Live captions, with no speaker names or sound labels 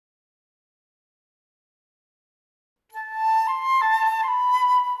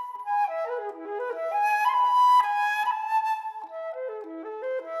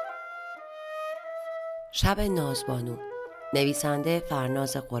شب نازبانو، نویسنده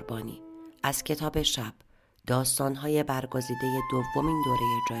فرناز قربانی، از کتاب شب، داستان‌های برگزیده دومین دوره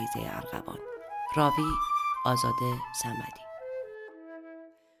جایزه ارغوان، راوی آزاده صمدی.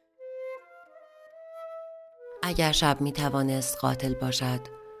 اگر شب می توانست قاتل باشد،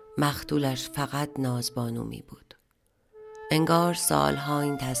 مقتولش فقط نازبانو می بود. انگار سالها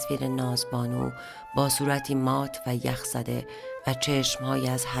این تصویر نازبانو با صورتی مات و یخ زده و چشمهای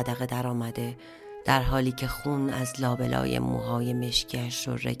از حدقه در آمده، در حالی که خون از لابلای موهای مشکیش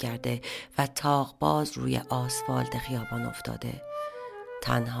شره کرده و تاق باز روی آسفالت خیابان افتاده،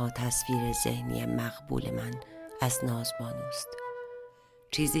 تنها تصویر ذهنی مقبول من از نازبانوست.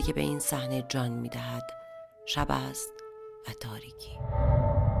 چیزی که به این صحنه جان می دهد شب است و تاریکی.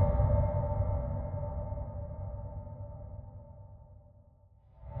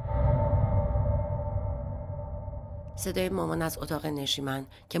 صدای مامان از اتاق نشیمن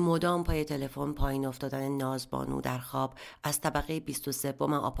که مدام پای تلفن پایین افتادن نازبانو در خواب از طبقه 23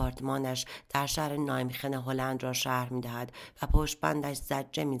 آپارتمانش در شهر نایمخن هلند را شرح می‌دهد و پشت بندش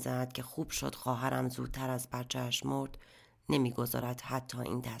زجه می‌زند که خوب شد خواهرم زودتر از بچه‌اش مرد، نمی‌گذارد حتی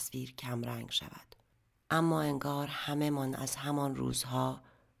این تصویر کم رنگ شود. اما انگار همه‌مان از همان روزها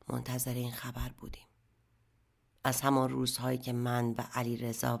منتظر این خبر بودیم. از همان روزهایی که من و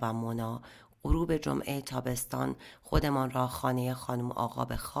علیرضا و مونا غروب جمعه تابستان خودمان را خانه خانم آقا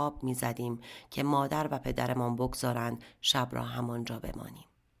به خواب می زدیم که مادر و پدرمان بگذارند شب را همانجا بمانیم.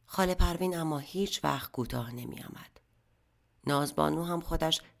 خاله پروین اما هیچ وقت کوتاه نمی آمد. نازبانو هم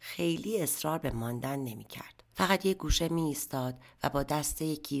خودش خیلی اصرار به ماندن نمی کرد. فقط یک گوشه می ایستاد و با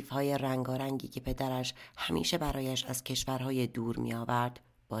دسته کیف‌های رنگارنگی که پدرش همیشه برایش از کشورهای دور می آورد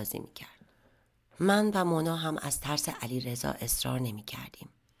بازی می کرد. من و مونا هم از ترس علیرضا اصرار نمی کردیم.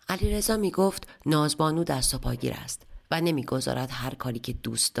 علیرضا می گفت نازبانو دست و پاگیر است و نمی گذارد هر کاری که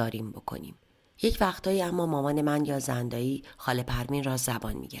دوست داریم بکنیم. یک وقتایی اما مامان من یا زندایی خاله پروین را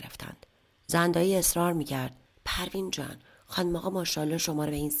زبان می گرفتند. زندایی اصرار می کرد پروین جان، خانم آقا ماشاءالله شما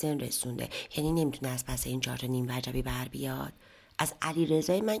رو به این سن رسونده، یعنی نمیتونه از پس این 4 نیم وجبی بر بیاد. از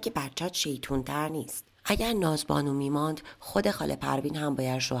علیرضای من که بچه‌ت شیطون‌تر نیست. اگر نازبانو میماند خود خاله پروین هم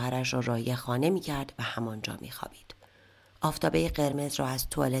باید شوهرش را راهی خانه میکرد و همانجا میخوابید. آفتابه قرمز را از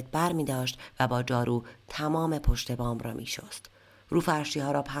توالت بر می داشت و با جارو تمام پشت بام را می شست. رو فرشی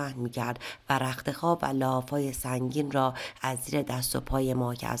ها را پهن می کرد و رخت خواب و لحاف‌های سنگین را از زیر دست و پای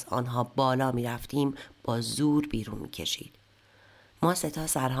ما که از آنها بالا می رفتیم با زور بیرون می کشید. ما ستا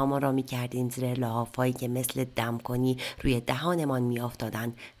سرهامان را می کردیم زیر لحاف‌هایی که مثل دمکنی روی دهانمان می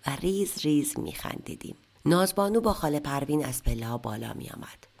افتادند و ریز ریز می خندیدیم. نازبانو با خاله پروین از پله ها بالا می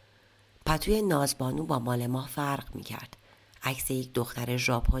آمد. پتوی نازبانو با مال ما فرق می کرد. عکس یک دختر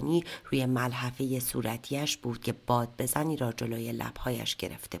ژاپنی روی ملحفه صورتیش بود که باد بزنی را جلوی لبهایش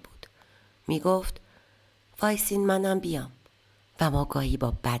گرفته بود. می گفت وایسین منم بیام و ما گاهی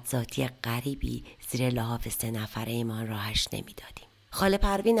با بدذاتی غریبی زیر لحاف 3 نفره ایمان راهش نمی دادیم. خاله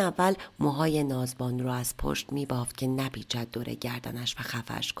پروین اول موهای نازبانو را از پشت می بافت که نپیچد دور گردنش و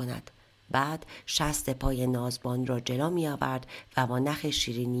خفش کند. بعد شست پای نازبانو را جلو می آورد و با نخ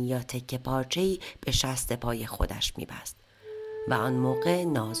شیرینی یا تکه پارچه‌ای به شست پای خودش می بست. و آن موقع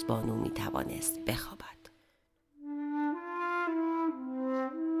نازبانو می توانست بخوابد.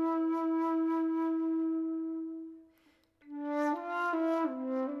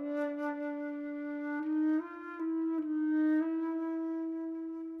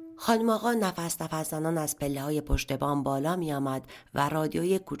 خانم آقا نفس زنان از پله های پشت بام بالا می آمد و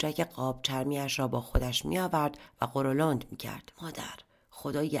رادیوی کوچک قاب چرمیش را با خودش می آورد و قرولند می کرد. مادر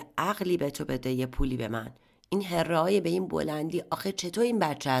خدا یه عقلی به تو بده، یه پولی به من. این هره‌های به این بلندی آخه چطور این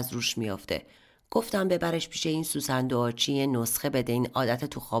بچه از روش میافته؟ گفتم ببرش پیش این سوسن آچی نسخه بده، این عادت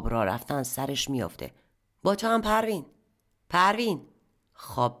تو خواب را رفتن از سرش میافته. با تو هم پروین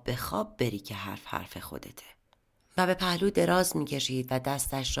خواب به خواب بری که حرف خودته. و به پهلو دراز میکشید و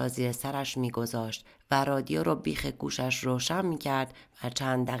دستش را زیر سرش میگذاشت و رادیو رو بیخ گوشش روشن میکرد و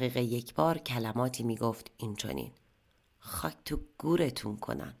چند دقیقه یک بار کلماتی میگفت اینچنین: خاک تو گورتون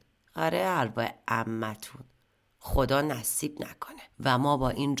کنن، آره ارواح عمتون، خدا نصیب نکنه. و ما با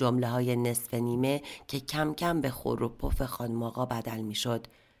این جمله های نصف نیمه که کم کم به خور و پف خانم آقا بدل می شد،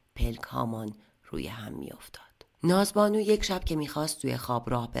 پلک هامان روی هم می افتاد. نازبانو یک شب که می خواست توی خواب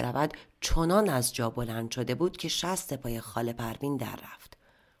راه برود چنان از جا بلند شده بود که شست پای خاله پروین در رفت.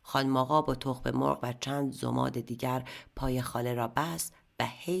 خانم آقا با تخم مرغ و چند زماد دیگر پای خاله را بست و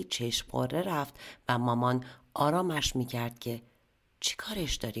هی چشم قره رفت و مامان آرامش می کرد که چی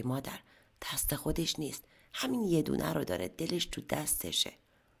کارش داری مادر؟ دست خودش نیست، همین یه دونه رو داره، دلش تو دستشه.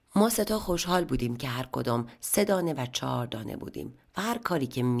 ما ستا خوشحال بودیم که هر کدام 3 دانه و 4 دانه بودیم و هر کاری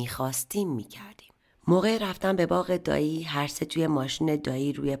که میخواستیم میکردیم. موقع رفتن به باغ دایی هر سه توی ماشین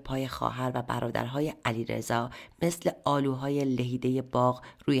دایی روی پای خواهر و برادرهای علیرضا مثل آلوهای لهیده باغ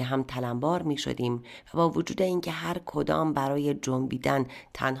روی هم تلمبار می شدیم و با وجود اینکه هر کدام برای جنبیدن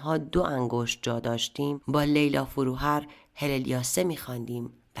تنها 2 انگشت جا داشتیم با لیلا فروهر هللیاسه می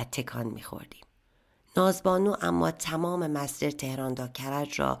خواندیم و تکان می خوردیم. نازبانو اما تمام مسیر تهران تا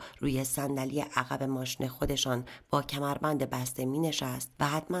کرج را روی صندلی عقب ماشین خودشان با کمربند بسته می نشست و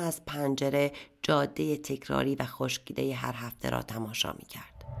حتما از پنجره جاده تکراری و خشکیده هر هفته را تماشا می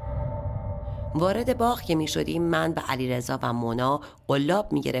کرد. وارد باغ که می شدیم من و علیرضا و مونا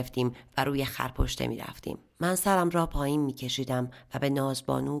قلاب می گرفتیم و روی خرپشته می رفتیم. من سرم را پایین می کشیدم و به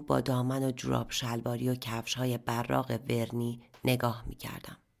نازبانو با دامن و جوراب شلواری و کفش های براق ورنی نگاه می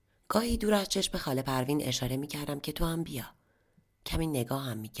کردم. گاهی دور از چشم خاله پروین اشاره می کردم که تو هم بیا. کمی نگاه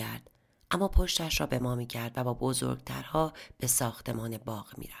هم می کرد اما پشتش را به ما می کرد و با بزرگترها به ساختمان باغ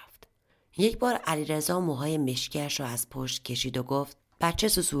می رفت. یک بار علیرضا موهای مشکیش را از پشت کشید و گفت بچه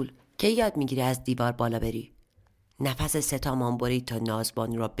سوسول کی یاد می گیری از دیوار بالا بری؟ نفس ستامان برید تا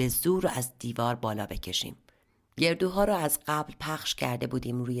نازبانو را به زور از دیوار بالا بکشیم. گردوها را از قبل پخش کرده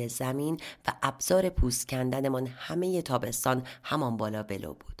بودیم روی زمین و ابزار پوست کندنمان همه تابستان همان بالا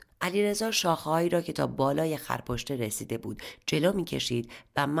ولو بود. علیرضا شاخه‌هایی را که تا بالای خرپشته رسیده بود جلو می‌کشید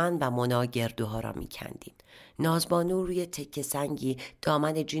و من و مونا گردوها را می‌کندیم. نازبانو روی تکه سنگی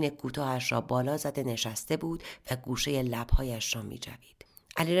دامن جین کوتاهش را بالا زده نشسته بود و گوشه لب‌هایش را می‌جوید.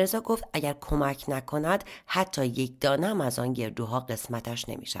 علیرضا گفت اگر کمک نکند حتی یک دانه هم از آن گردوها قسمتش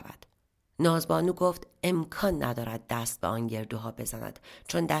نمی‌شود. نازبانو گفت امکان ندارد دست به آن گردوها بزند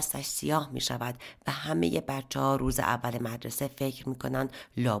چون دستش سیاه می شود و همه بچه‌ها روز اول مدرسه فکر می کنند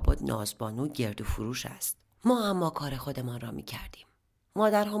لابد نازبانو گردو فروش است. ما اما کار خودمان را می کردیم.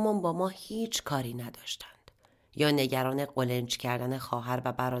 مادرهامان با ما هیچ کاری نداشتند. یا نگران قلنج کردن خواهر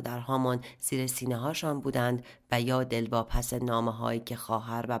و برادرهامان زیر سینه هاشان بودند و یا دلواپس نامه هایی که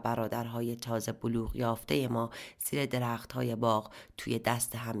خواهر و برادرهای تازه بلوغ یافته ما زیر درخت های باغ توی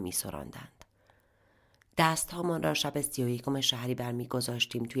دست هم می سراندند. دست هامان را شب 31 شهریور می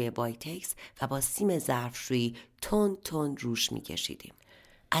گذاشتیم توی وایتکس و با سیم ظرفشویی تون روش می کشیدیم.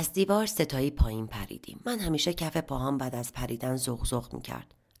 از دیوار ستایی پایین پریدیم. من همیشه کف پاهام بعد از پریدن زغزغ می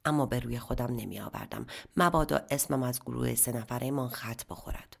کرد. اما به روی خودم نمی آوردم مبادا اسمم از گروه 3 نفره من خط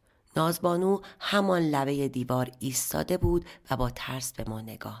بخورد. نازبانو همان لبه دیوار ایستاده بود و با ترس به ما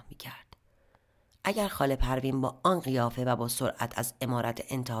نگاه می کرد. اگر خاله پروین با آن قیافه و با سرعت از عمارت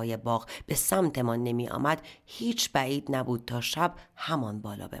انتهای باغ به سمت ما نمی آمد هیچ بعید نبود تا شب همان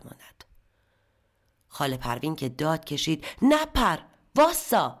بالا بماند. خاله پروین که داد کشید نپر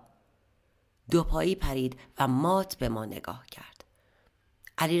واسا، 2 پایی پرید و مات به ما نگاه کرد.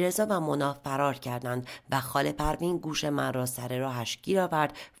 علیرضا و مونا فرار کردند و خاله پروین گوش من را سر راهش گیر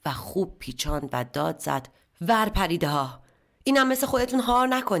آورد و خوب پیچاند و داد زد ور پریده ها، اینم مثل خودتون هار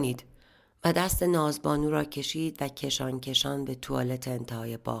نکنید و دست نازبانو را کشید و کشان به توالت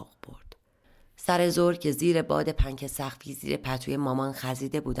انتهای باغ برد. سر ظهر که زیر باد پنکه سقفی زیر پتوی مامان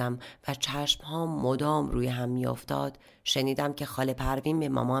خزیده بودم و چشم‌هام مدام روی هم میافتاد شنیدم که خاله پروین به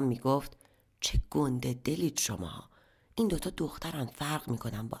مامان میگفت چه گنده دلید شما، این 2 دخترن فرق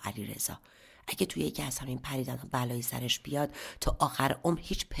میکنن با علیرضا. اگه توی یکی از همین پریدن و بلایی سرش بیاد تا آخر عمر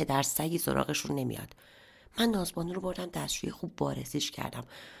هیچ پدر سگی سراغشون نمیاد. من نازبانو رو بردم دستشویی خوب وارسیش کردم.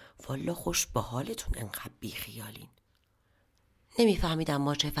 والا خوش با حالتون انقدر بیخیالین. نمیفهمیدم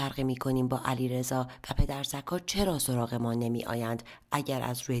ما چه فرقی میکنیم با علیرضا و پدرسگا چرا سراغ ما نمی آیند اگر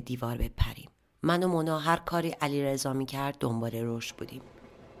از روی دیوار بپریم. من و مونا هر کاری علیرضا میکرد دنبال روش بودیم.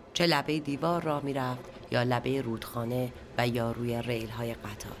 چه لبه دیوار راه میرفت یا لبه رودخانه و یا روی ریل های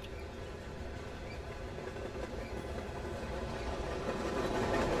قطار.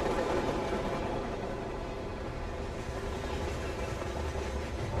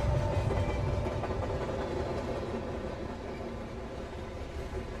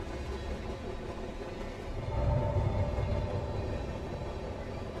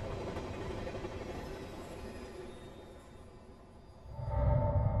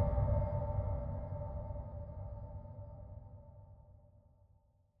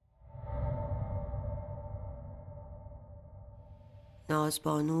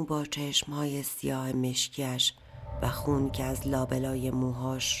 نازبانو با چشمهای سیاه مشکیش و خون که از لابلای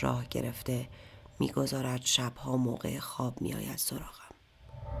موهاش راه گرفته میگذارد شبها موقع خواب میآید سراغم.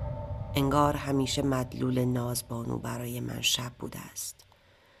 انگار همیشه مدلول نازبانو برای من شب بوده است.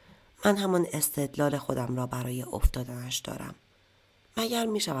 من همان استدلال خودم را برای افتادنش دارم. مگر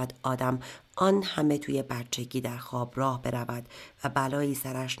می شود آدم آن همه توی بچگی در خواب راه برود و بلایی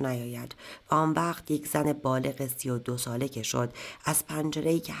سرش نیاید و آن وقت یک زن بالغ 32 ساله که شد از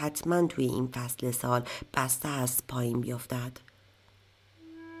پنجره‌ای که حتما توی این فصل سال بسته است پایین بیفتد؟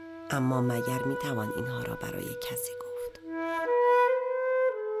 اما مگر می توان اینها را برای کسی گفت؟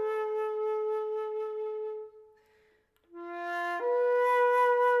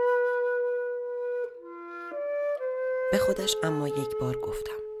 به خودش اما یک بار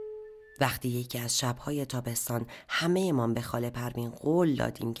گفتم. وقتی یکی از شب‌های تابستان همه ما به خاله پروین قول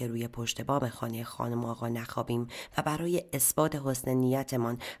دادیم که روی پشت بام خانه خانم آقا نخوابیم و برای اثبات حسن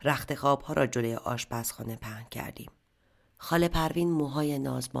نیتمان رخت خواب‌ها را جلوی آشپزخانه پهن کردیم. خاله پروین موهای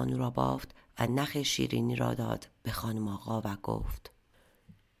نازبانو را بافت و نخ شیرینی را داد به خانم آقا و گفت: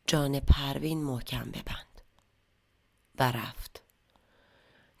 جان پروین محکم ببند. و رفت.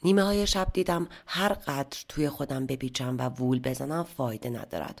 نیمه های شب دیدم هر قدر توی خودم بپیچم و وول بزنم فایده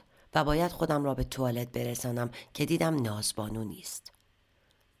ندارد و باید خودم را به توالت برسانم که دیدم نازبانو نیست.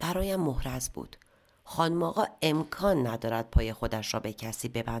 برایم محرز بود. خانم آقا امکان ندارد پای خودش را به کسی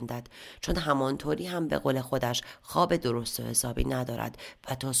ببندد، چون همانطوری هم به قول خودش خواب درست و حسابی ندارد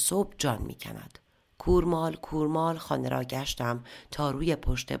و تا صبح جان میکند. کورمال خانه را گشتم تا روی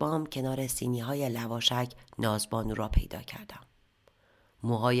پشت بام کنار سینی های لواشک نازبانو را پیدا کردم.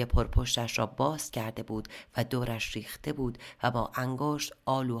 موهای پرپشتش را باز کرده بود و دورش ریخته بود و با انگشت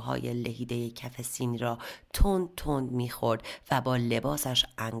آلوهای لهیده کف سینی را تند میخورد و با لباسش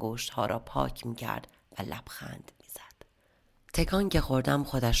انگشتها را پاک میکرد و لبخند میزد. تکان که خوردم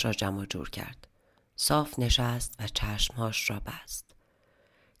خودش را جمع جور کرد. صاف نشست و چشمهاش را بست.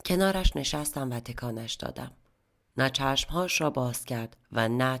 کنارش نشستم و تکانش دادم. نه چشمهاش را باز کرد و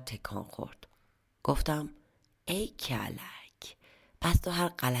نه تکان خورد. گفتم: ای کلک، پس تو هر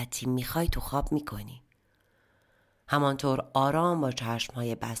غلطی میخوای تو خواب میکنی. همانطور آرام با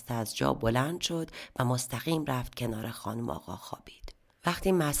چشمهای بسته از جا بلند شد و مستقیم رفت کنار خانم آقا خوابید.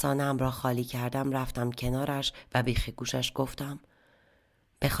 وقتی مثانه‌ام را خالی کردم رفتم کنارش و بیخ گوشش گفتم: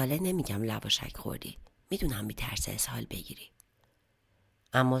 به خاله نمیگم لواشک خوردی، میدونم میترسه اسهال بگیری.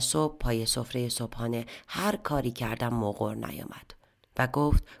 اما صبح پای سفره صبحانه هر کاری کردم موقع نیامد و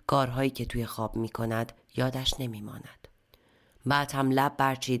گفت کارهایی که توی خواب میکند یادش نمیماند. بعد هم لب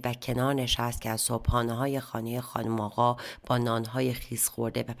برچید و کنار نشست که از صبحانه های خانه خانم آقا با نانهای خیس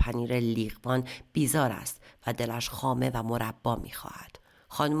خورده به پنیر لیقوان بیزار است و دلش خامه و مربا میخواهد.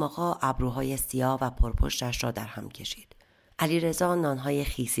 خانم آقا ابروهای سیاه و پرپشتش را در هم کشید. علیرضا نانهای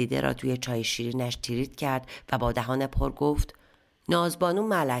خیسیده را توی چای شیرینش تیریت کرد و با دهان پر گفت: نازبانو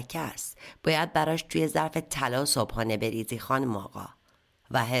ملکه است، باید براش توی ظرف طلا صبحانه بریزی خانم آقا.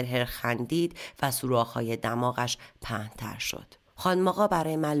 و هر خندید و سوراخ‌های دماغش پهن‌تر شد. خانم آقا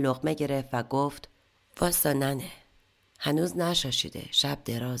برای من لقمه گرفت و گفت: واسه ننه، هنوز نشاشیده، شب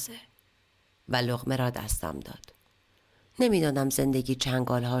درازه. و لقمه را دستم داد. نمیدانم زندگی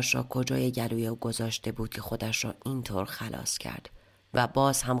چنگالهاش را کجای گلوی او گذاشته بود که خودش را اینطور خلاص کرد و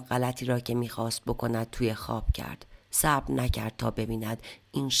باز هم غلطی را که میخواست بکند توی خواب کرد. صبر نکرد تا ببیند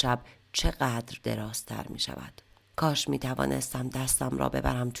این شب چقدر درازتر می شود. کاش می توانستم دستم را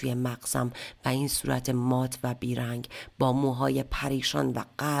ببرم توی مغزم و این صورت مات و بیرنگ با موهای پریشان و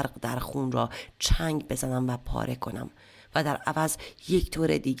غرق در خون را چنگ بزنم و پاره کنم و در عوض یک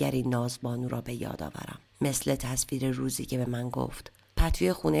طور دیگری نازبانو را به یاد آورم، مثل تصویر روزی که به من گفت: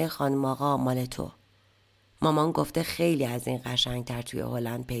 پتوی خونه خانم آقا مال تو. مامان گفته خیلی از این قشنگتر توی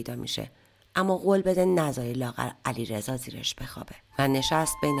هلند پیدا میشه، اما قول بده نذاری لاغر علیرضا زیرش بخوابه. و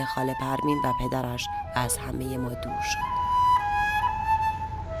نشست بین خاله پروین و پدرش و از همه ما دور شد.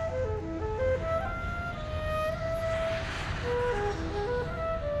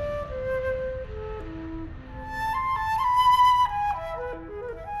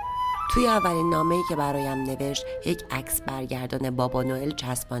 توی اولین نامه‌ای که برایم نوشت یک عکس برگردان بابا نوئل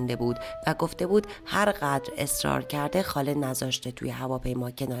چسبانده بود و گفته بود هر قدر اصرار کرده خاله نذاشته توی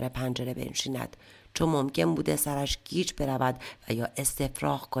هواپیما کنار پنجره بنشیند، چون ممکن بوده سرش گیج برود و یا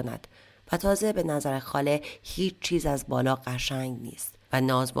استفراغ کند و تازه به نظر خاله هیچ چیز از بالا قشنگ نیست و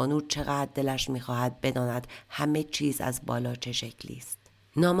نازبانو چقدر دلش میخواهد بداند همه چیز از بالا چه شکلی است.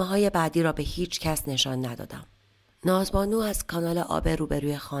 نامه‌های بعدی را به هیچ کس نشان ندادم. نازبانو از کانال آب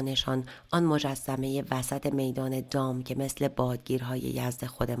روبروی خانه‌شان، آن مجسمه وسط میدان دام که مثل بادگیرهای یزد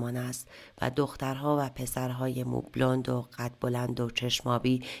خودمان است، و دخترها و پسرهای مو بلوند و قد بلند و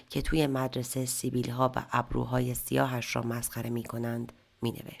چشمابی که توی مدرسه سیبیلها و ابروهای سیاهش را مسخره می کنند،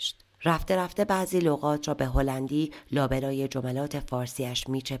 می نوشت: رفته رفته بعضی لغات را به هلندی لابلای جملات فارسیش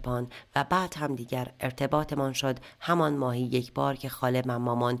میچپان و بعد هم دیگر ارتباطمان شد همان ماهی یک بار که خاله و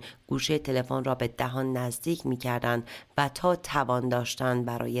مامان گوشه تلفن را به دهان نزدیک میکردند و تا توان داشتن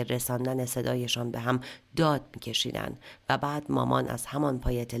برای رساندن صدایشان به هم داد میکشیدند و بعد مامان از همان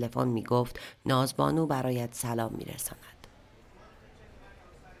پای تلفن میگفت نازبانو برایت سلام میرساند.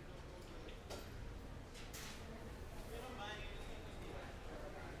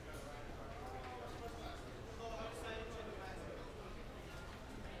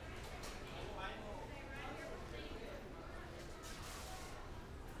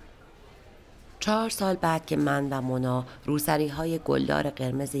 4 سال بعد که من و مونا روسری‌های گلدار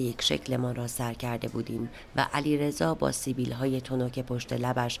قرمز یک شکلمان را سر کرده بودیم و علیرضا با سیبیل‌های تنک پشت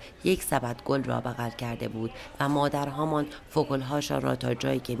لبش یک سبد گل را بغل کرده بود و مادرهامان فکل‌هاشان را تا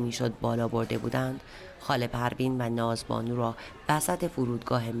جایی که میشد بالا برده بودند، خاله پروین و نازبانو را وسط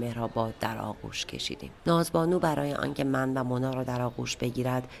فرودگاه مهرآباد در آغوش کشیدیم. نازبانو برای آنکه من و مونا را در آغوش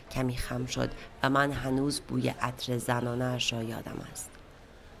بگیرد کمی خم شد و من هنوز بوی عطر زنانه‌اش را یادم است.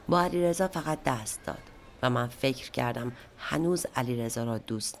 با علیرضا فقط دست داد و من فکر کردم هنوز علیرضا را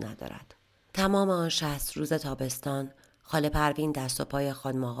دوست ندارد. تمام آن 60 روز تابستان خاله پروین دست و پای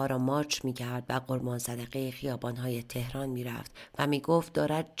خانم آقا را ماچ می کرد و قربان صدقه خیابان‌های تهران می رفت و می گفت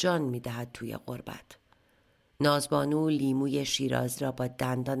دارد جان می دهد توی غربت. نازبانو لیموی شیرازی را با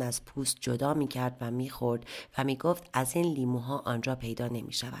دندان از پوست جدا می کرد و می خورد و می گفت از این لیموها آنجا پیدا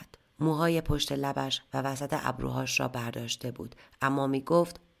نمی شود. موهای پشت لبش و وسط ابروهاش را برداشته بود، اما می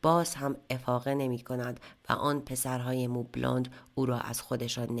گفت باز هم افاقه نمی کند و آن پسرهای مو بلوند او را از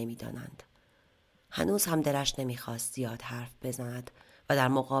خودشان نمی دانند. هنوز هم دلش نمی خواست زیاد حرف بزند و در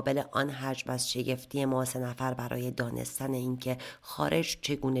مقابل آن حجم از شگفتی ما 3 نفر برای دانستن اینکه خارج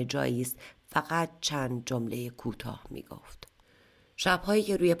چگونه جایی است فقط چند جمله کوتاه می گفت. شب‌هایی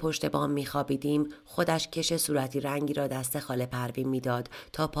که روی پشت بام می‌خوابیدیم خودش کش صورتی رنگی را دست خاله پروین می‌داد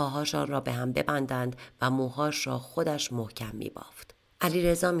تا پاهاشان را به هم ببندند و موهاش را خودش محکم می‌بافت.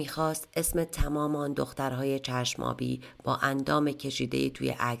 علیرضا می‌خواست اسم تمام آن دخترهای چشم آبی با اندام کشیده توی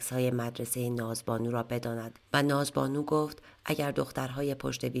عکس‌های مدرسه نازبانو را بداند و نازبانو گفت اگر دخترهای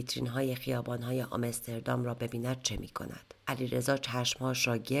پشت ویترین‌های خیابان‌های آمستردام را ببیند چه می‌کند؟ علیرضا چشم‌هاش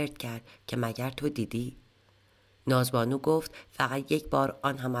را گرد کرد که مگر تو دیدی؟ نازبانو گفت فقط یک بار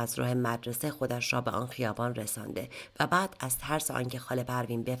آن هم از راه مدرسه خودش را به آن خیابان رسانده و بعد از ترس آنکه خاله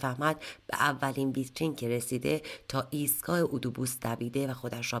پروین بفهمد به اولین ویترین که رسیده تا ایستگاه اتوبوس دویده و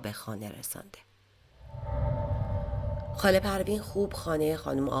خودش را به خانه رسانده. خاله پروین خوب خانه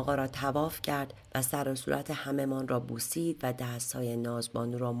خانم آقا را طواف کرد و سر و صورت همه‌مان را بوسید و دستهای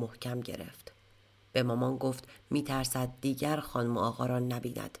نازبانو را محکم گرفت. به مامان گفت می‌ترسد دیگر خانم آقا را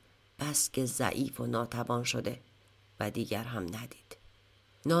نبیند، بس که ضعیف و ناتوان شده و دیگر هم ندید.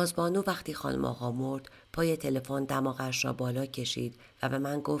 نازبانو وقتی خانم آقا مرد پای تلفن دماغش را بالا کشید و به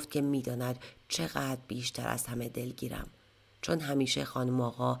من گفت که میداند چقدر بیشتر از همه دلگیرم، چون همیشه خانم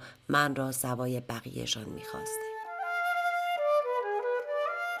آقا من را سوای بقیه‌شان میخواسته.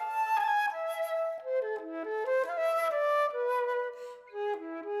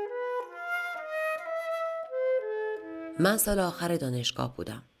 من سال آخر دانشگاه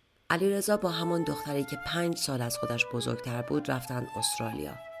بودم. علیرضا با همان دختری که 5 سال از خودش بزرگتر بود رفتن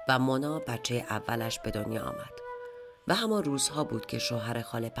استرالیا و مونا بچه اولش به دنیا آمد. و همان روزها بود که شوهر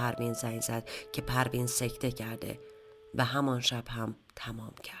خاله پروین زنگ زد که پروین سکته کرده و همان شب هم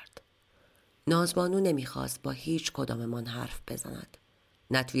تمام کرد. نازبانو نمیخواست با هیچ کداممان حرف بزند.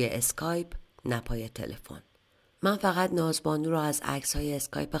 نه توی اسکایپ نه پای تلفن. من فقط نازبانو را از عکس‌های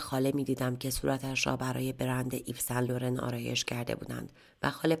اسکایپ خاله می‌دیدم که صورتش را برای برند ایو سن لورن آرایش کرده بودند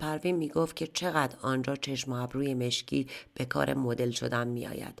و خاله پروین می‌گفت که چقدر آنجا چشم و ابروی مشکی به کار مدل شدن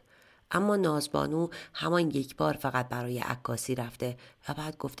می‌آید. اما نازبانو همان یک بار فقط برای عکاسی رفته و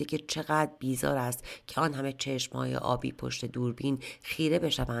بعد گفته که چقدر بیزار است که آن همه چشم‌های آبی پشت دوربین خیره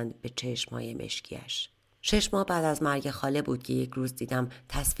بشوند به چشم‌های مشکیش. 6 ماه بعد از مرگ خاله بود که یک روز دیدم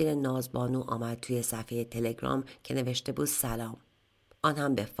تصویر نازبانو آمد توی صفحه تلگرام که نوشته بود سلام، آن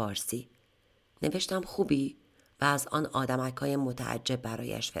هم به فارسی. نوشتم خوبی؟ و از آن آدمک‌های متعجب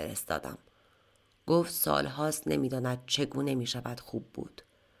برایش فرستادم. گفت سالهاست نمی‌داند چگونه می‌شود خوب بود.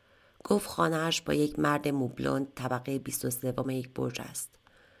 گفت خانه‌اش با یک مرد موبلوند طبقه 23 یک برج است.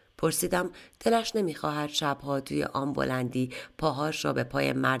 پرسیدم دلش نمیخواهد شبها توی آن بلندی پاهاش را به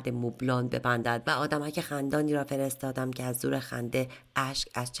پای مرد موبلوند ببندد و آدمک خندانی را فرستادم که از زور خنده اشک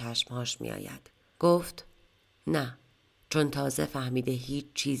از چشمهاش میآید. گفت نه، چون تازه فهمیده هیچ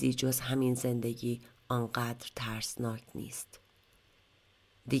چیزی جز همین زندگی آنقدر ترسناک نیست.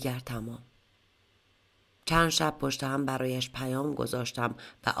 دیگر تمام. چند شب پشت هم برایش پیام گذاشتم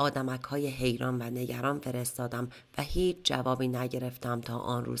و آدمک‌های حیران و نگران فرستادم و هیچ جوابی نگرفتم تا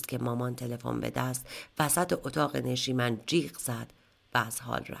آن روز که مامان تلفن به دست وسط اتاق نشیمن جیغ زد و از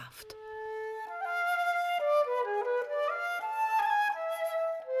حال رفت.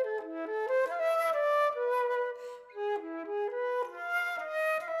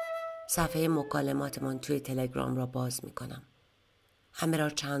 صفحه مکالماتمان توی تلگرام را باز می‌کنم. همه را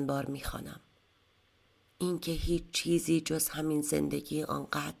چند بار می‌خوانم. این که هیچ چیزی جز همین زندگی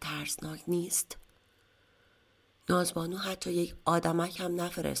آنقدر ترسناک نیست. نازبانو حتی یک آدمک هم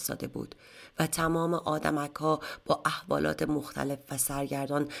نفرستاده بود و تمام آدمک ها با احوالات مختلف و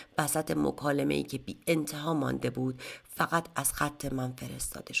سرگردان وسط مکالمه‌ای که بی انتها مانده بود فقط از خط من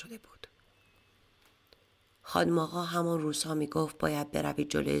فرستاده شده بود. خانم آقا همان روزها می گفت باید بروی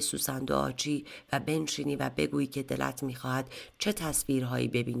جلوی سوسند و آچی و بنشینی و بگویی که دلت می خواهد چه تصویرهایی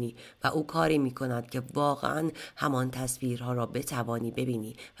ببینی و او کاری می کند که واقعا همان تصویرها را بتوانی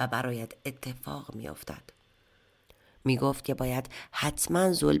ببینی و برایت اتفاق می افتد. می گفت که باید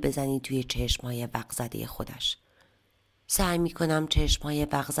حتما زل بزنی توی چشمای وقزده خودش. سعی می کنم چشمای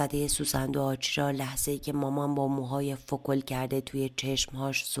وقزده سوسند و آچی را لحظه‌ای که مامان با موهای فکل کرده توی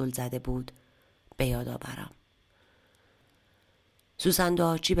چشمهاش زل زده بود به یاد آورم. سوسند و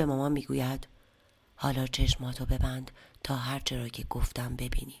آچی به مامان میگوید حالا چشماتو ببند تا هر چه را که گفتم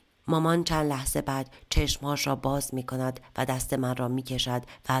ببینی. مامان چند لحظه بعد چشمهاش را باز می کند و دست من را می کشد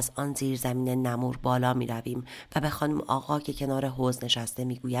و از آن زیر زمین نمور بالا می رویم و به خانم آقا که کنار حوض نشسته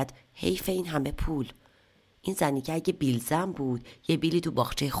می گوید حیف این همه پول. این زنی که اگه بیلزن بود یه بیلی تو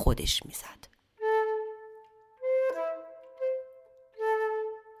باغچه خودش می زد.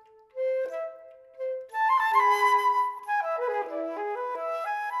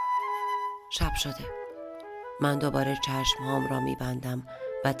 شب شده. من دوباره چشمهام را می بندم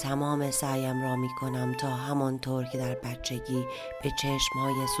و تمام سعیم را می کنم تا همانطور که در بچگی به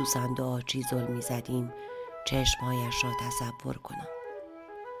چشمهای سوسند و آچی زل می زدیم چشمهایش را تصور کنم.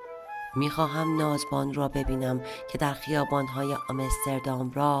 می خواهم نازبانو را ببینم که در خیابانهای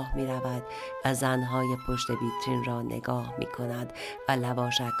آمستردام راه می رود و زنهای پشت ویترین را نگاه می کند و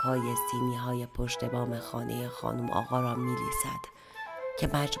لواشکهای سیمی های پشت بام خانه خانم آقا را می لیسد که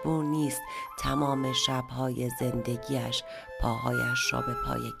مجبور نیست تمام شب‌های زندگیش پاهایش را به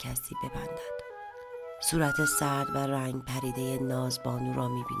پای کسی ببندد. صورت سرد و رنگ پریده نازبانو را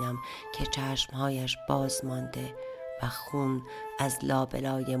می‌بینم که چشمهایش باز مانده و خون از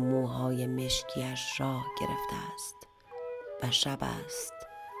لابلای موهای مشکیش راه گرفته است و شب است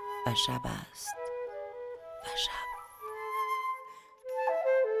و شب است و شب.